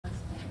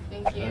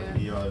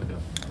Thank you.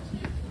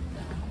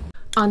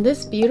 On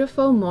this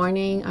beautiful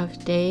morning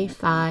of day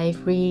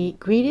 5, we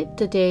greeted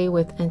the day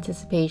with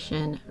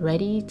anticipation,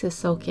 ready to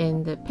soak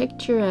in the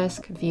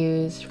picturesque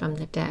views from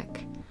the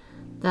deck.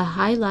 The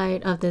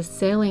highlight of this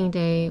sailing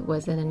day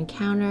was an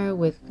encounter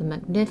with the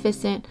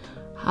magnificent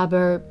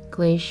Hubbard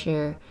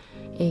Glacier,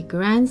 a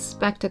grand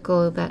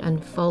spectacle that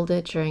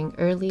unfolded during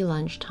early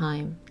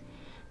lunchtime.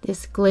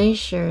 This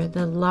glacier,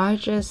 the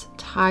largest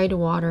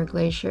tidewater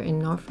glacier in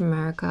North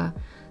America,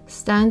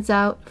 stands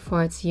out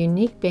for its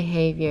unique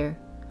behavior.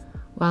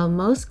 While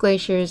most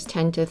glaciers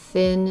tend to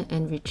thin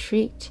and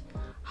retreat,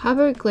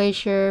 Hubbard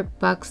Glacier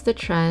bucks the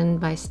trend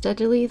by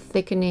steadily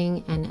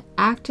thickening and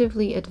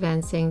actively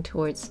advancing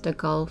towards the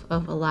Gulf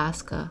of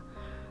Alaska,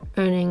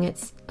 earning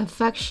its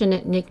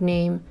affectionate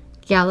nickname,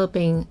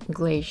 Galloping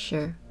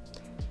Glacier.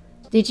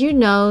 Did you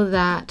know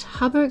that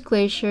Hubbard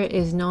Glacier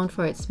is known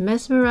for its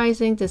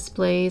mesmerizing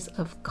displays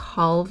of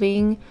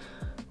calving,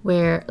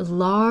 where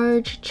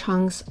large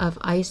chunks of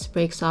ice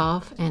breaks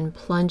off and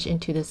plunge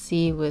into the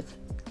sea with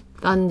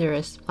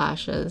thunderous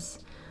splashes?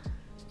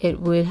 It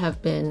would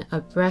have been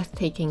a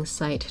breathtaking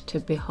sight to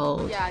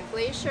behold. Yeah,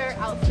 glacier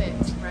outfit,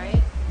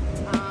 right?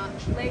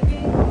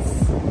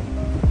 Leggings,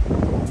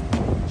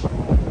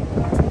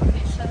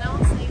 okay, Chanel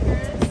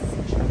sneakers,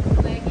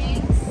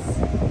 leggings,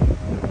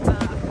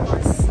 of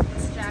course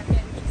this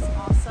jacket, which is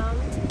awesome,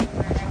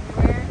 wear it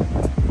everywhere,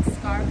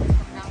 scarf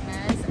from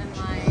HERMES, and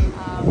my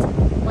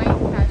white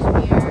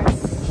cashmere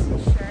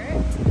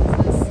shirt.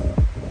 This is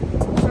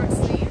short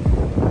sleeve,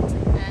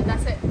 and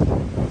that's it.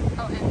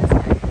 Oh, and this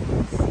bag.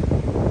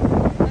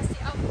 That's the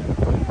outfit.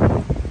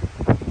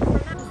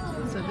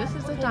 So this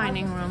is the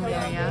dining room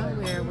area.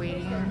 We're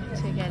waiting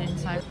to get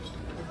inside.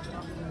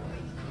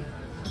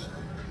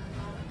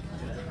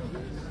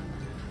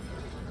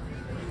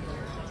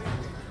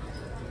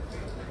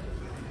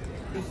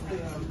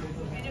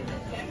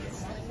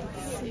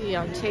 See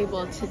our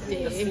table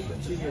today.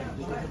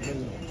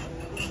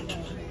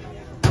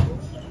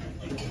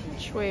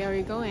 Which way are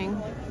we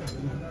going?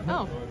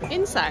 Oh,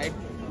 inside.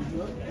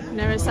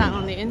 Never sat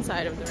on the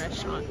inside of the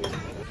restaurant.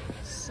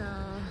 So,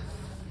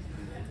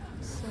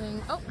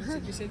 sitting. Oh,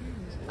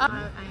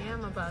 I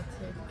am about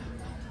to.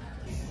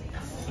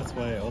 That's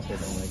why I also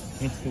don't like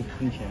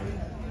pinching.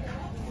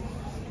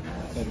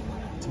 But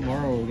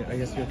tomorrow, I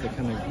guess we have to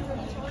kind of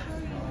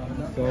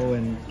go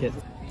and get. I'm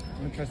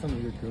gonna try some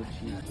of your grilled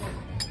cheese.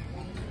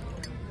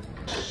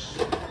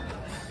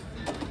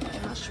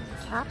 Mushroom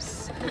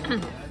caps.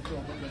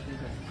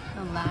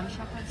 The lamb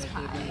shepherd's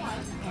pie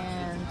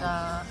and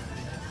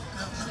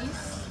grilled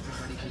cheese.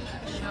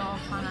 Shell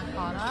panna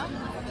cotta.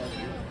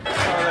 Oh,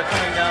 they're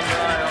coming down the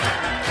aisle.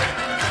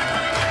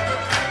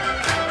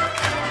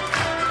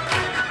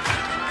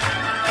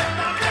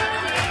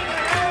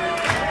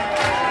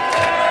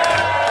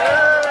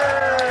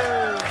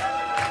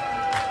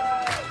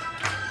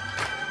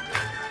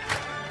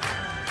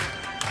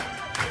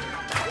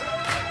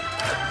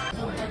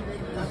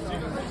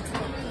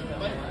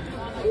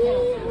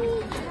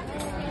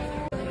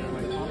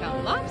 Got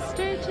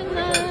lobster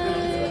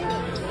tonight.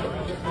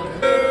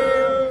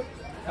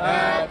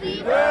 Happy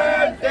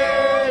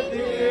birthday,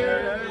 dear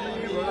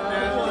everyone.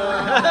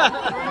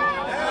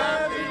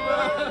 Happy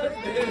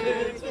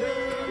birthday to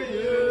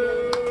you.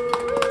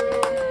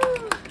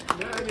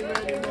 Many,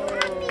 many more.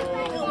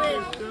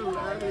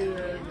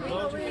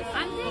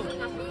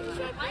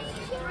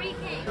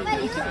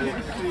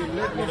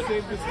 Let me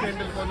save this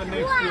candle for the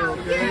next year,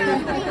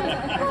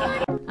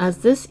 okay? As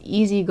this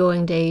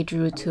easygoing day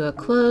drew to a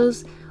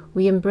close,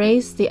 we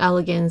embraced the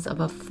elegance of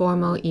a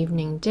formal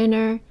evening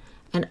dinner,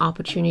 an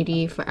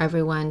opportunity for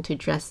everyone to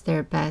dress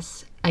their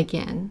best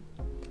again.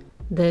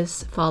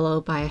 This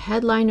followed by a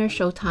headliner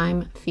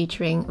showtime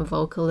featuring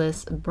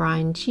vocalist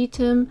Brian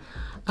Cheatham,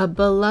 a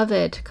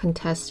beloved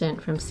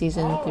contestant from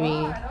season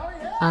 3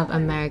 of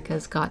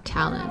America's Got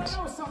Talent.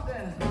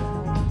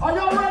 Are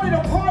y'all ready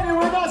to party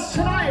with us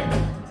tonight?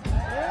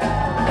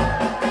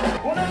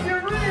 Well, if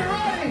you're really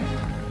ready,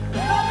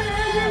 let me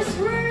hear you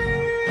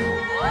scream!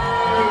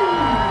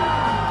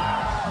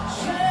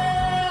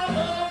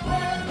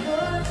 Celebrate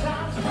good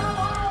times, come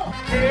on!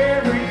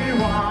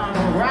 Everyone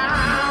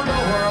around the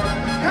world,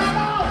 come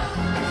on!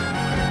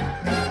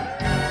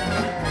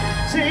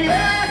 See,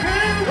 yeah,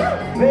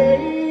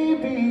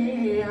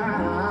 baby,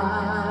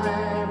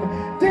 I'm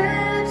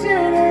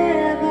dancing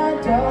in the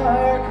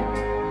dark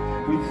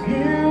with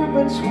you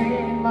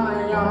between my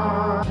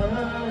arms.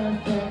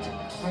 Perfect,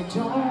 I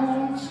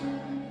don't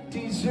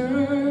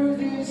deserve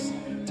this,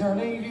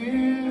 darling.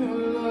 You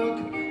look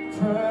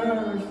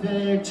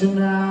perfect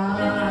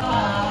tonight.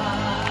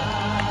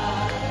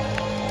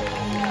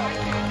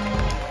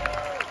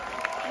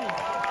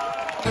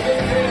 Big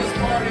dance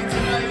party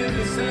tonight in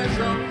the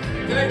Centrum.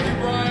 Thank you,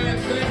 Brian.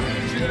 Thank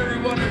each and every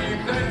one of you.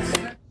 Thanks.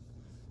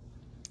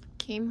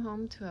 Came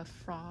home to a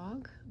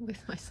frog with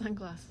my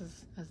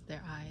sunglasses as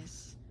their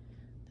eyes.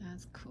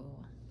 That's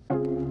cool.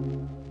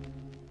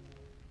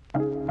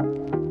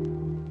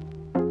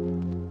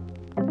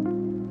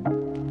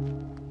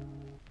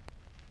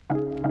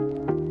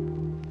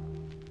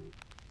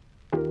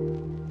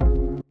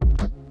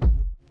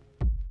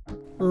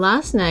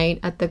 Last night,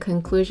 at the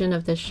conclusion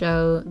of the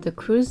show, the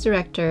cruise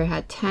director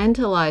had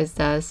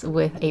tantalized us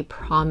with a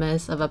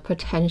promise of a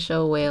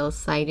potential whale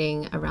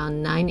sighting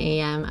around 9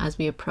 a.m. as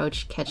we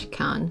approached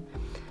Ketchikan.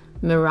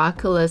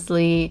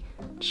 Miraculously,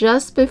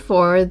 just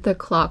before the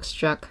clock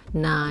struck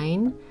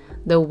 9,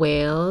 the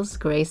whales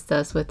graced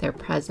us with their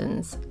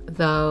presence,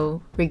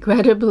 though,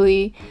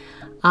 regrettably,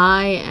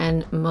 I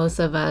and most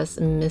of us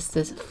missed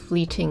this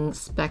fleeting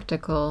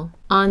spectacle.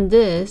 On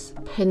this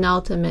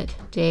penultimate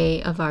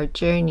day of our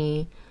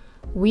journey,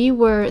 we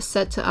were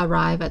set to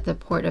arrive at the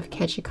port of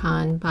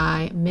Ketchikan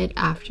by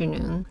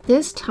mid-afternoon.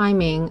 This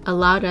timing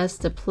allowed us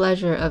the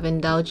pleasure of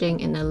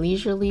indulging in a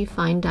leisurely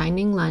fine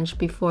dining lunch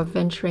before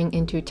venturing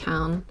into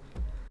town.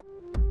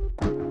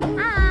 And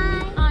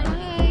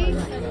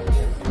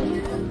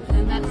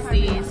that's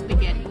the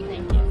spaghetti.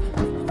 Thank you.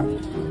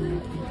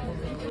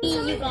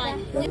 You got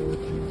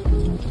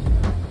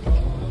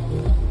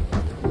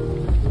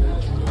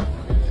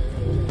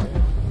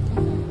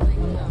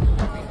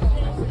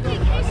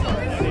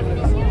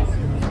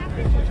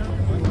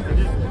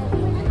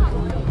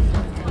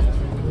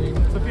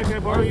Sophia, can I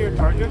borrow your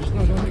charger?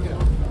 No, don't take it.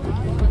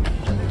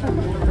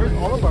 Where's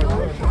all of our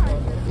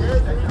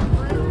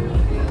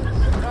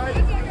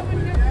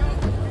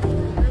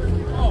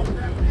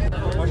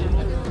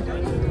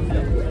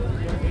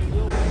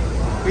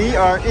We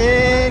are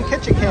in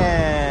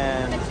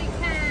Ketchikan.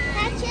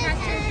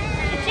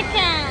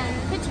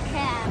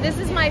 Ketchikan. This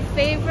is my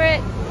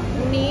favorite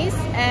niece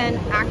and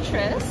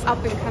actress,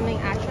 up-and-coming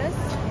actress,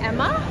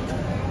 Emma.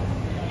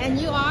 And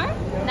you are?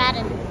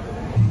 Madden.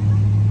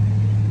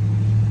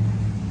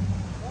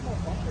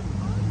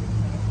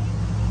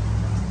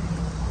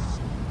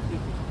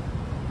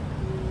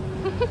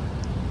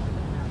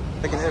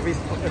 Like in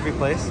every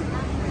place.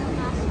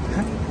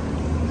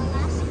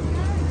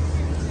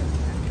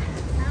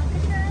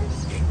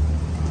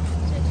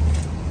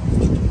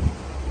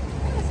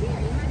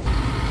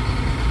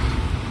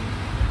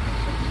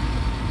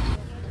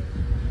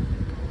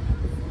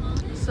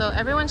 So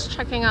everyone's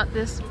checking out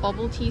this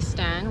bubble tea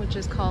stand, which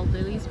is called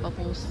Lily's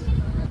Bubbles.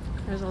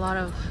 There's a lot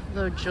of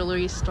little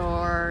jewelry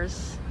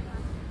stores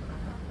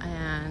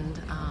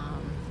and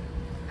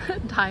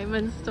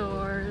diamond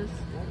stores.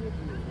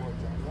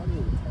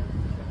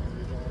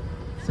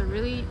 It's a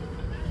really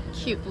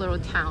cute little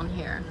town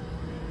here.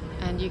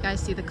 And you guys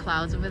see the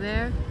clouds over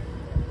there?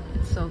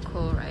 It's so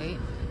cool, right?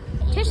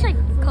 Tastes like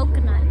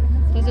coconut.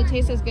 Does it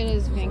taste as good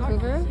as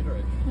Vancouver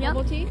Yep.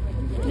 bubble tea?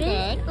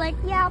 Good. Like,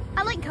 yeah,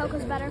 I like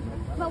Coco's better,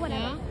 but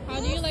whatever. Yeah? How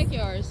do you like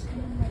yours?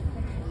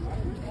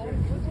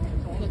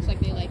 Looks like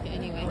they like it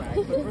anyway.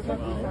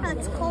 Oh,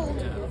 it's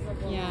cold.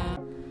 Yeah.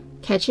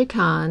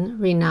 Ketchikan,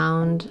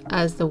 renowned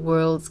as the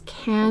world's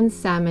canned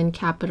salmon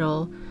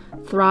capital,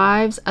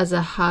 thrives as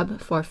a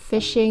hub for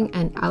fishing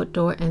and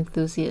outdoor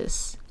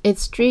enthusiasts.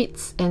 Its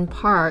streets and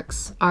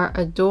parks are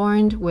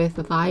adorned with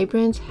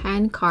vibrant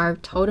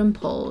hand-carved totem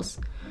poles,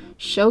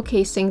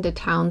 showcasing the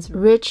town's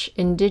rich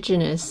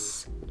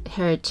indigenous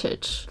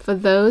heritage. For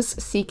those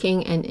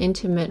seeking an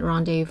intimate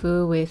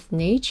rendezvous with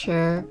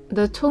nature,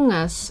 the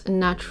Tongass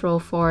National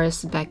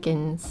Forest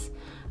beckons,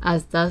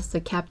 as does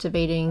the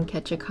captivating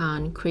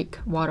Ketchikan Creek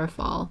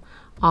Waterfall,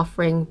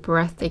 offering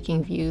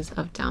breathtaking views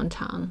of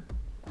downtown.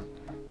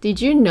 Did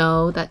you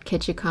know that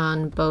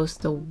Ketchikan boasts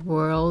the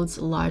world's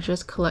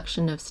largest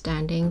collection of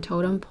standing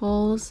totem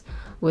poles,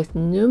 with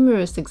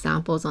numerous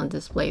examples on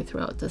display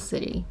throughout the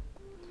city?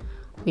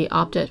 We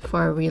opted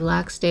for a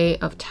relaxed day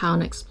of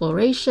town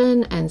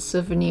exploration and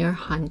souvenir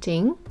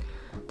hunting.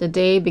 The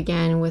day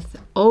began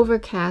with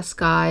overcast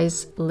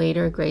skies,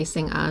 later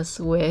gracing us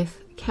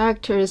with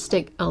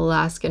characteristic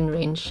Alaskan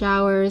rain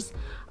showers,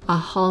 a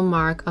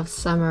hallmark of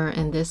summer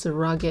in this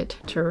rugged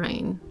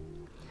terrain.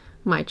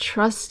 My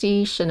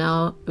trusty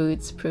Chanel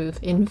boots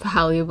proved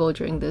invaluable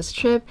during this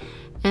trip,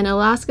 and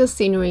Alaska's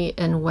scenery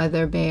and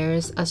weather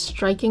bears a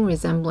striking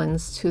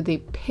resemblance to the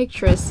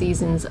picturesque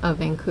seasons of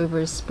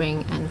Vancouver's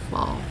spring and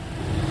fall.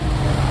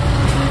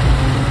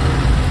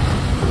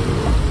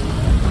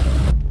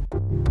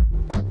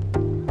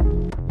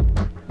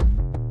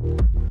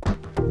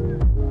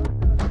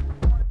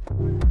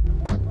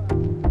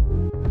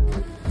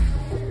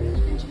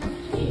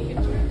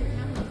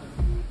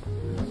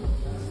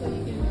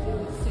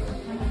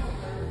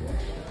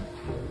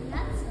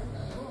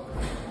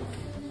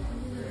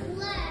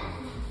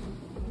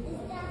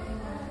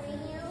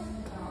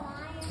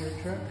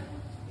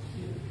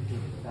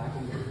 Back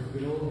in the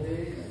good old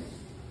days.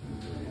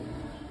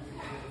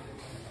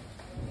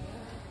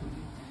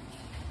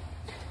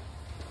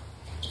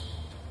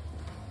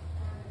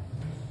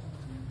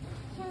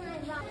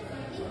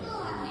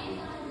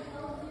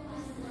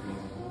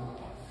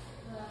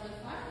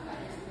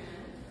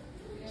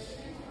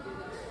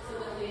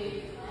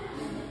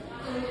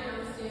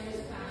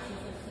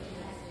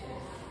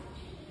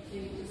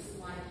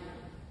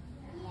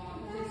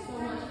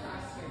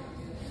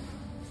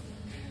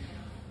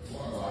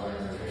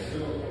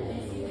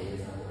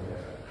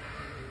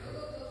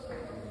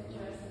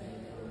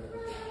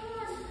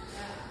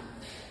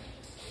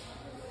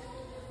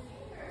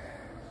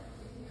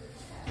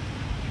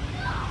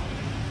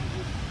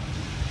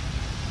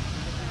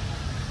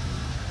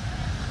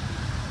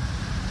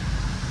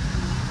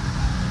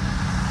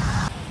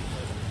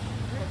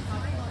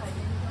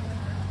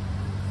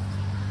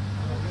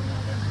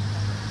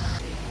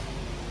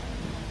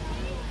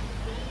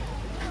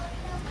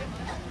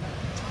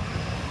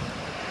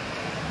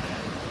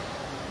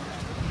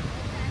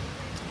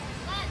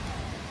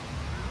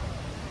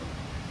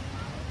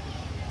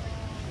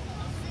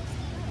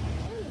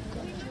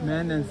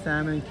 Men and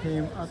salmon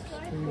came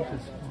upstream to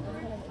spawn.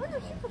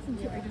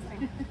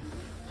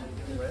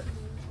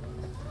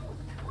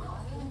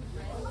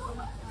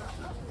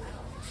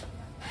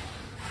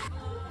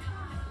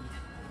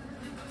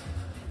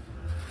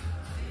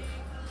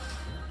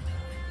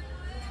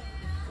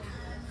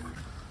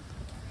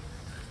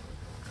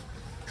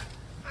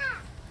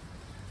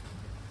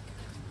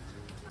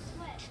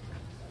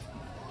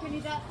 Kenny,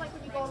 that's like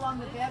when you go along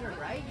the gutter,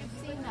 right?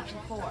 You've seen that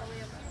before.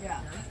 Yeah.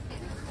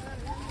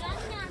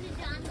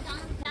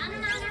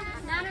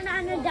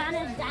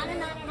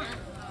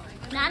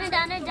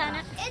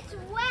 It's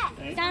wet.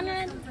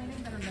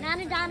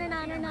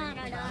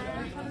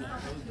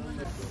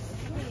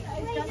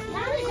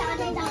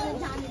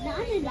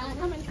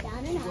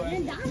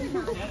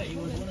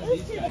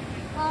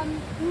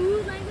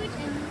 Blue language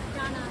and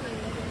Dana.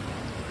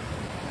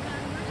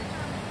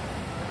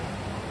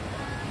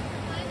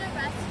 Find a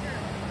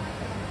restroom.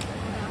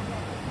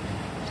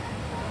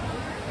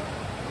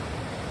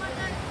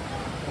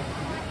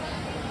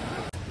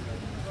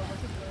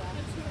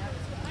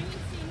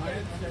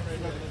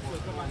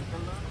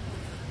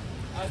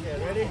 Okay,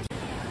 ready? You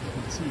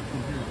can see it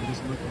from here. You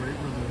just look right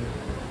where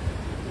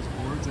those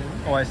boards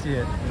are. Oh, I see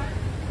it.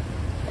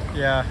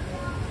 Yeah.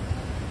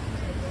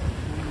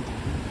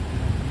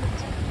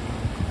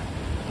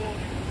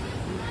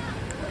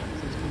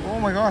 Oh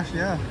my gosh,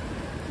 yeah.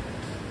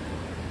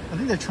 I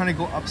think they're trying to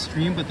go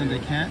upstream, but then they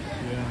can't.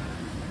 Yeah.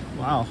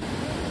 Wow.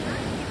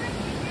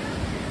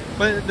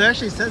 But they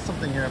actually said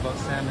something here about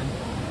salmon.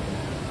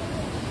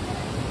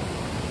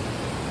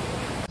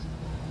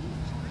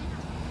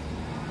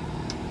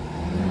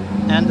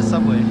 And the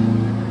subway.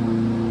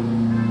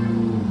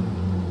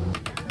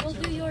 We'll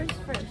do yours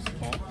first.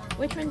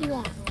 Which one do you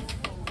want?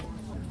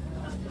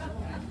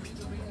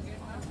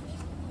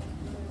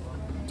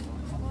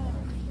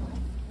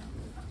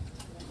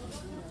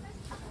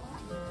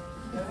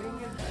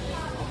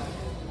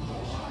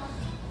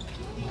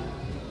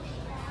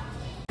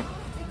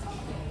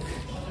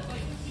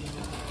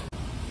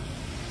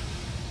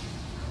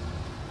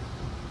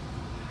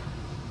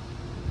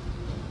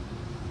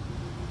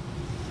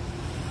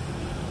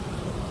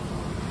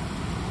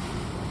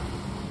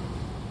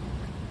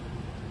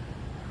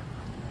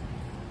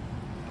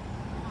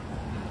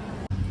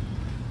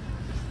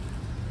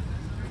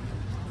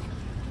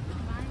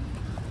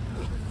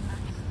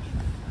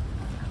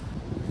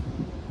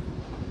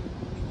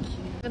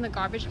 And the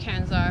garbage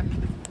cans are.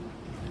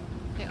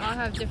 They all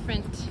have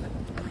different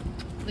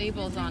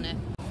labels on it.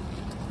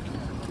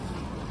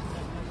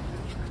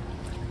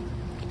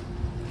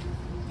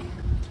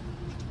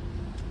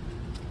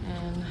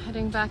 And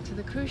heading back to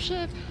the cruise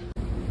ship.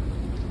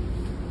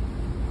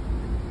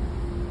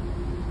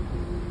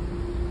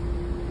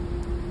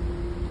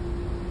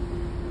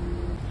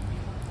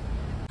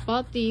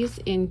 Bought these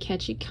in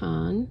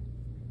Ketchikan,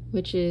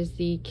 which is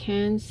the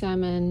canned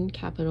salmon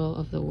capital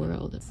of the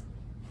world.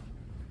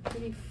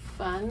 Pretty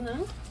fun,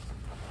 though.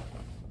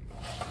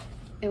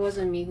 It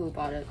wasn't me who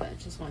bought it, but I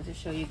just wanted to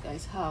show you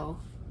guys how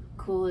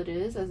cool it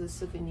is as a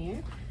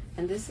souvenir.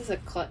 And this is a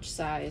clutch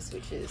size,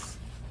 which is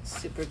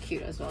super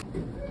cute as well.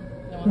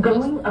 The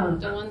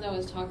one that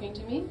was talking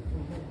to me.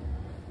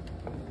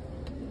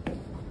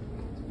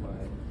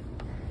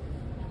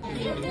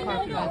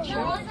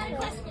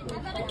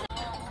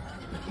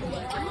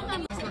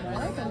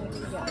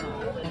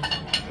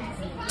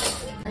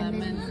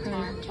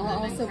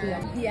 I'll also be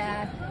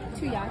yeah,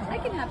 too young. I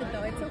can have it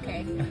though, it's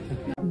okay.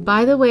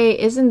 By the way,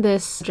 isn't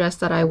this dress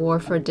that I wore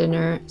for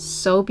dinner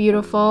so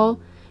beautiful?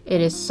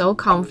 It is so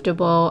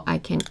comfortable, I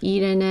can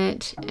eat in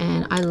it,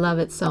 and I love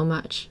it so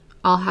much.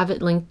 I'll have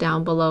it linked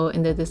down below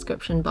in the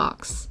description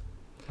box.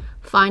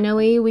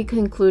 Finally, we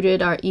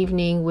concluded our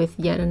evening with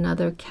yet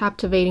another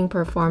captivating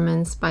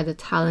performance by the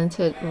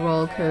talented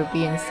Royal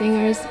Caribbean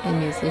singers and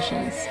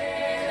musicians.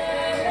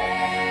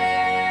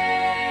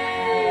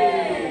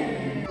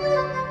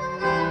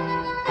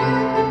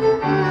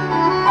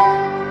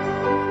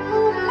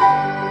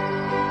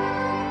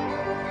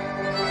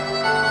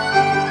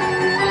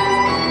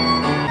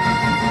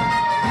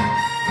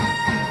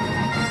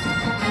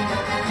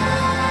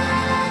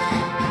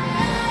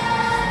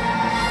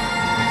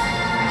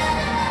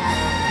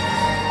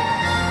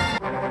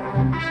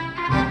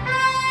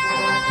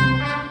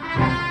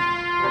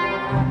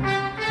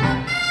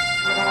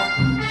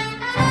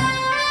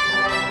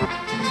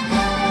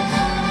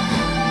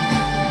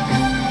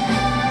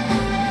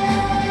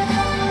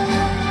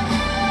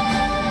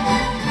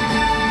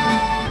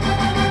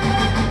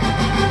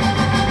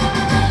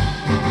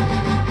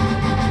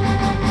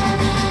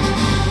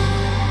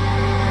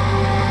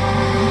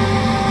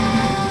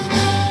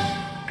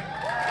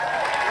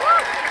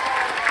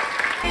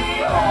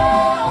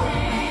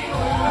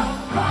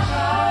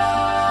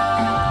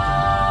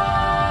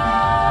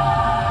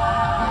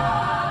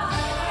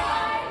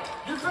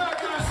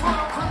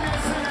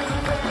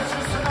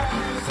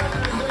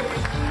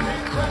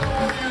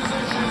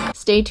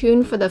 Stay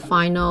tuned for the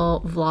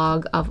final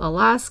vlog of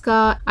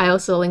Alaska. I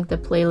also linked the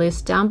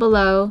playlist down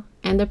below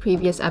and the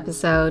previous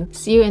episode.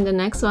 See you in the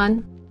next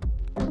one.